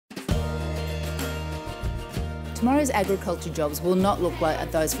Tomorrow's agriculture jobs will not look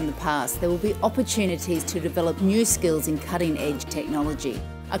like those from the past. There will be opportunities to develop new skills in cutting-edge technology.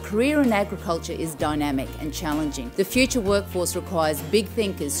 A career in agriculture is dynamic and challenging. The future workforce requires big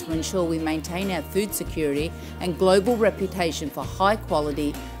thinkers to ensure we maintain our food security and global reputation for high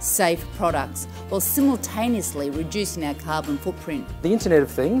quality, safe products, while simultaneously reducing our carbon footprint. The Internet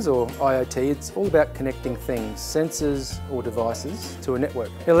of Things, or IoT, it's all about connecting things, sensors or devices, to a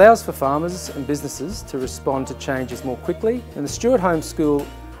network. It allows for farmers and businesses to respond to changes more quickly, and the Stuartholme School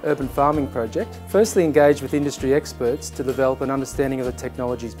Urban Farming Project firstly engaged with industry experts to develop an understanding of the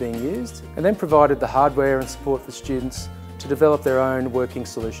technologies being used, and then provided the hardware and support for students to develop their own working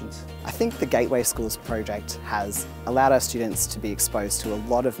solutions. I think the Gateway Schools project has allowed our students to be exposed to a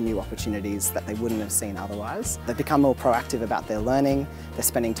lot of new opportunities that they wouldn't have seen otherwise. They've become more proactive about their learning, they're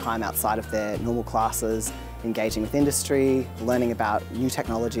spending time outside of their normal classes, engaging with industry, learning about new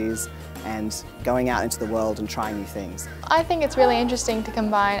technologies and going out into the world and trying new things. I think it's really interesting to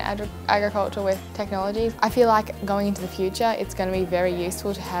combine agriculture with technology. I feel like going into the future it's going to be very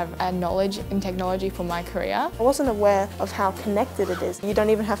useful to have a knowledge in technology for my career. I wasn't aware of how connected it is. You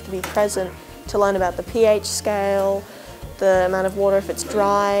don't even have to be present to learn about the pH scale, the amount of water if it's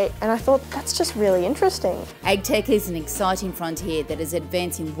dry, and I thought that's just really interesting. AgTech is an exciting frontier that is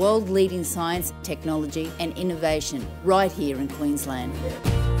advancing world-leading science, technology and innovation right here in Queensland.